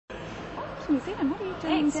to New Zealand. What are you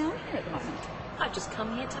doing down here at the moment? I've just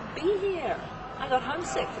come here to be here. I got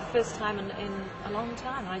homesick for the first time in a long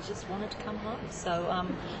time. I just wanted to come home. So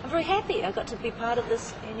I'm very happy. I got to be part of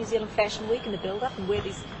this New Zealand Fashion Week and the build-up and wear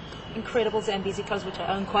these incredible Zambezi clothes, which I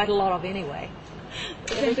own quite a lot of anyway.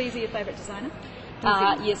 Is Zambezi your favourite designer?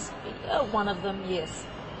 Yes, one of them, yes.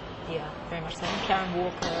 Yeah, very much so. And Karen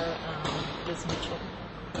Walker, Liz Mitchell.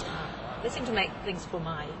 They seem to make things for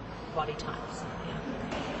my body types.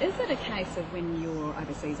 Yeah. Is it a case of when you're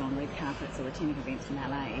overseas on red carpets or attending events in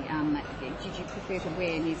LA, did you prefer to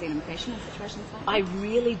wear New Zealand fashion in situations like that? I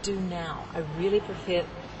really do now. I really prefer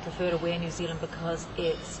to wear New Zealand because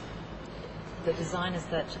it's the designers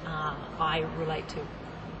that I relate to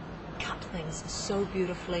cut things so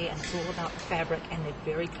beautifully, and it's all about the fabric, and they're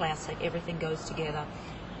very classic. Everything goes together.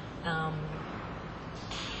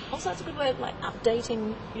 Also, it's a good way of like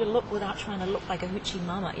updating your look without trying to look like a hoochie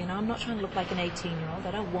mama. You know, I'm not trying to look like an 18-year-old.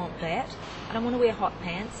 I don't want that. I don't want to wear hot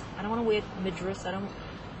pants. I don't want to wear midriffs. I don't.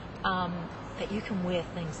 That you can wear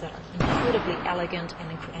things that are incredibly elegant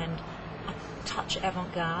and a touch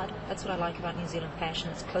avant-garde. That's what I like about New Zealand fashion.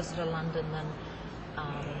 It's closer to London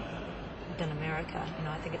than America. You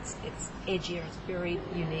know, I think it's edgier. It's very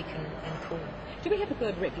unique and cool. Do we have a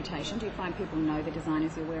good reputation? Do you find people know the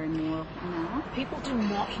designers you're wearing more now? People do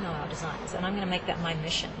not know our designers, and I'm going to make that my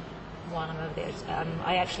mission while I'm over there.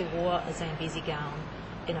 I actually wore a Zambezi gown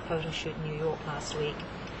in a photo shoot in New York last week,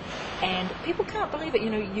 and people can't believe it. You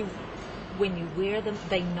know, when you wear them,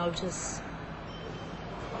 they notice.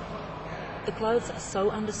 The clothes are so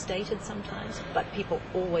understated sometimes, but people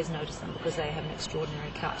always notice them because they have an extraordinary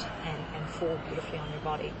cut and fall beautifully on your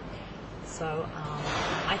body. So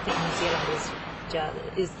I think New Zealand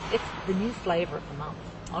is it's the new flavour of the month.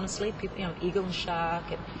 Honestly, people, you know, eagle and shark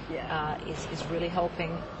is really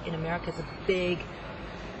helping. In America, it's a big.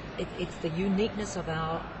 It's the uniqueness of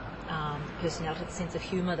our personality, the sense of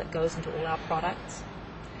humour that goes into all our products.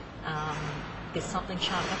 There's something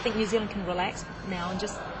charming. I think New Zealand can relax now and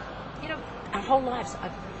just. You know, our whole lives,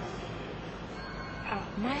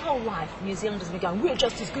 my whole life, New Zealand has been going, we're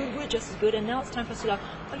just as good, and now it's time for us to go,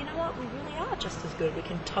 oh, you know what, we really are just as good. We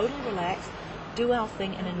can totally relax, do our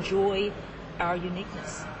thing, and enjoy our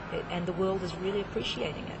uniqueness, and the world is really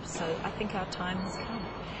appreciating it. So I think our time has come.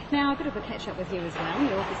 Now, a bit of a catch-up with you as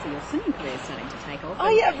well. Obviously, your singing career is starting to take off. Oh,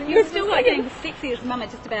 yeah. You're still like getting the sexiest mama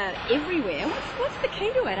just about everywhere. What's the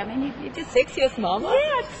key to it? I mean, you just... Sexiest mama? Yeah,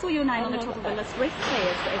 I just saw your name on the top of the list recently.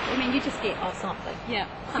 I mean, you just get... Oh, something. Yeah,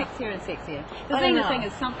 sexier and sexier. The thing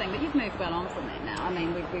is something, but you've moved well on from that now. I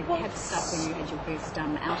mean, we've had stuff when you had your first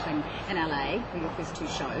outing in LA, for your first 2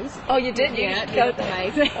 shows. Oh, you did? Yeah, it was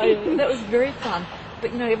amazing. Oh, yeah. That was very fun.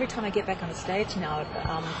 But, you know, every time I get back on the stage now...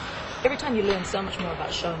 every time you learn so much more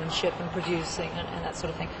about showmanship and producing and that sort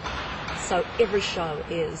of thing. So every show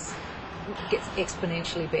gets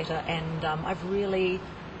exponentially better, and I've really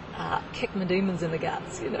kicked my demons in the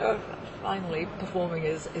guts. You know, finally performing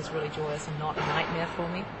is really joyous and not a nightmare for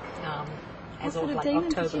me. As of like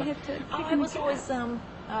October. I was always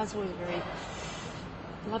very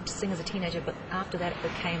loved to sing as a teenager, but after that it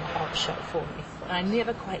became a hot show for me. I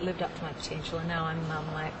never quite lived up to my potential, and now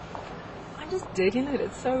I'm like. Just digging it.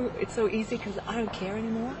 It's so easy because I don't care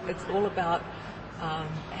anymore. It's all about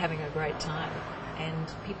having a great time, and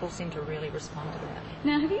people seem to really respond to that.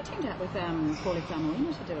 Now, have you teamed up with Paulie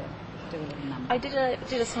Flamarina to do a little number? I did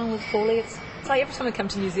a song with Paulie. It's like every time I come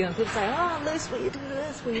to New Zealand, people say, "Oh, Liz, will you do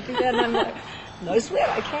this? Will you do that?" And I'm like, "No sweat,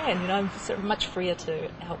 I can." You know, I'm sort of much freer to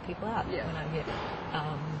help people out when I'm here.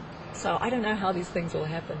 So I don't know how these things all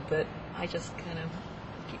happen, but I just kind of.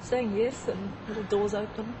 Keep saying yes, and little doors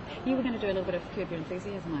open. You were going to do a little bit of Curb Your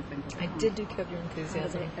Enthusiasm, I think. I did do Curb Your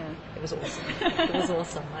Enthusiasm. It was awesome. It was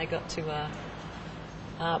awesome. I got to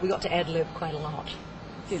we got to ad-lib quite a lot.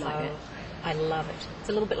 Do you like it? I love it. It's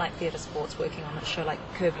a little bit like theatre sports, working on a show like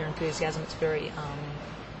Curb Your Enthusiasm. It's very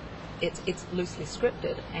it's loosely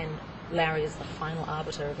scripted, and Larry is the final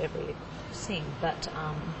arbiter of every scene. But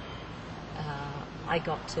I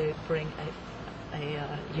got to bring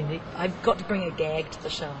I've got to bring a gag to the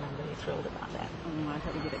show, and I'm really thrilled about that. Oh, I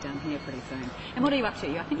hope we get it done here pretty soon. And what are you up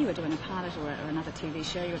to? I think you were doing a pilot or another TV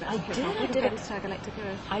show. You were about I did Battlestar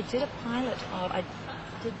Galactica. I did a pilot of... I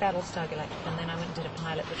did Battlestar Galactica, and then I went and did a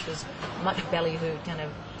pilot, which was much ballyhoo, kind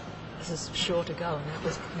of, this is sure to go, and it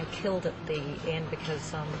was kind of killed at the end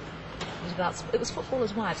because it was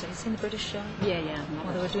Footballers' Wives. Have you seen the British show? Yeah.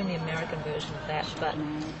 Well, they were doing the American version of that, but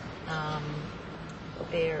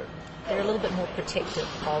they're a little bit more protective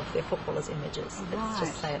of their footballers' images. Right. Let's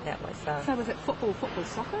just say it that way. So was it football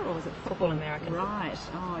soccer, or was it football American? Right.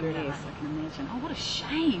 Oh, yes, I can imagine. Oh, what a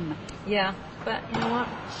shame. Yeah, but you know what?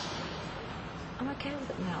 I'm okay with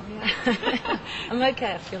it now, yeah. I'm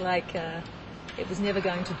okay. I feel like it was never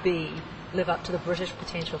going to live up to the British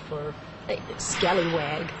potential for a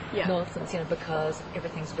scallywag nonsense, because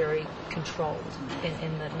everything's very controlled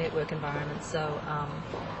in the network environment. So,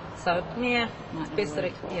 it's best that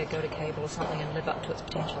it go to cable or something and live up to its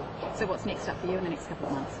potential. So what's next up for you in the next couple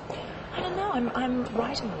of months? I don't know. I'm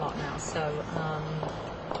writing a lot now, so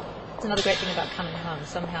it's another great thing about coming home.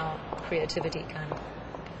 Somehow creativity kind of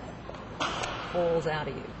falls out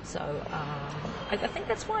of you. So I think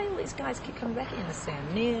that's why all these guys keep coming back in.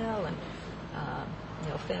 Sam Neill and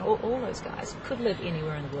Neil Finn, all those guys could live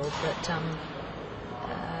anywhere in the world, but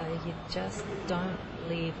you just don't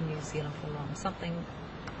leave New Zealand for long. Something,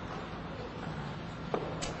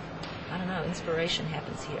 I don't know, inspiration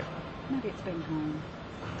happens here. Maybe it's been home.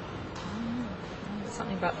 There's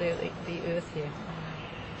something about the earth here.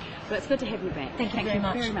 Well, it's good to have you back. Thank you very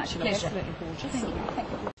much. Pleasure. Absolutely gorgeous. Thank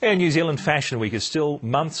you. And New Zealand Fashion Week is still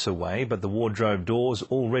months away, but the wardrobe door's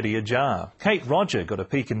already ajar. Kate Roger got a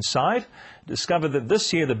peek inside, discovered that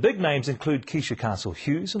this year the big names include Keisha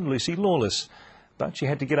Castle-Hughes and Lucy Lawless, but she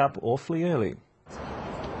had to get up awfully early.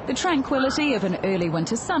 The tranquility of an early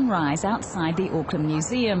winter sunrise outside the Auckland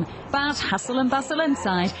Museum, but hustle and bustle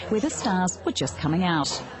inside where the stars were just coming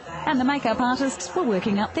out. And the makeup artists were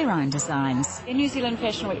working up their own designs. New Zealand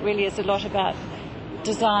Fashion Week really is a lot about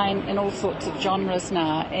design in all sorts of genres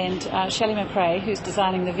now, and Shelley McRae, who's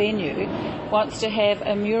designing the venue, wants to have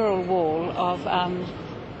a mural wall of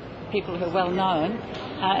people who are well known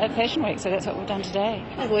at Fashion Week, so that's what we've done today.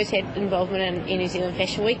 I've always had involvement in New Zealand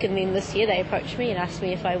Fashion Week, and then this year they approached me and asked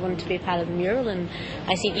me if I wanted to be a part of the mural, and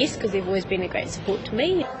I said yes, because they've always been a great support to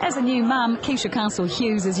me. As a new mum, Keisha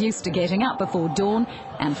Castle-Hughes is used to getting up before dawn,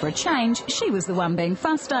 and for a change, she was the one being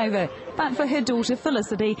fussed over. But for her daughter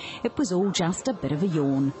Felicity, it was all just a bit of a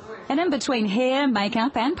yawn. And in between hair,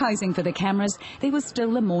 makeup and posing for the cameras, there was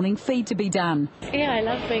still the morning feed to be done. Yeah, I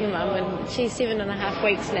love being a mum, and she's 7.5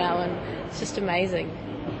 weeks now, and it's just amazing.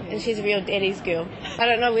 And she's a real daddy's girl. I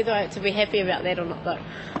don't know whether I have to be happy about that or not, though.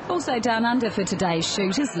 Also down under for today's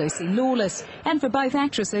shoot is Lucy Lawless. And for both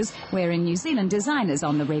actresses, wearing New Zealand designers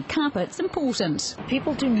on the red carpet's important.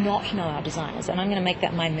 People do not know our designers, and I'm going to make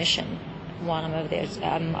that my mission while I'm over there.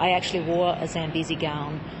 I actually wore a Zambezi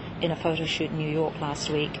gown in a photo shoot in New York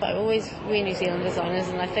last week. I always wear New Zealand designers,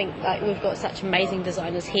 and I think we've got such amazing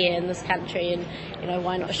designers here in this country, and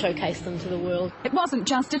why not showcase them to the world? It wasn't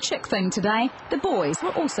just a chick thing today. The boys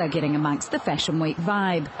were also getting amongst the Fashion Week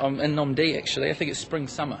vibe. I'm in Nom D actually. I think it's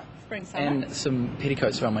spring-summer. Spring-summer. And some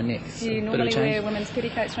petticoats around my neck. Do you normally wear women's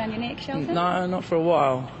petticoats around your neck, Shelton? No, not for a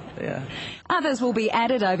while. Yeah. Others will be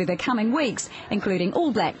added over the coming weeks, including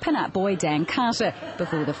all-black pin-up boy Dan Carter,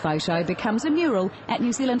 before the photo becomes a mural at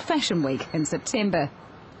New Zealand Fashion Week in September.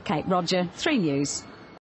 Kate Roger, 3 News.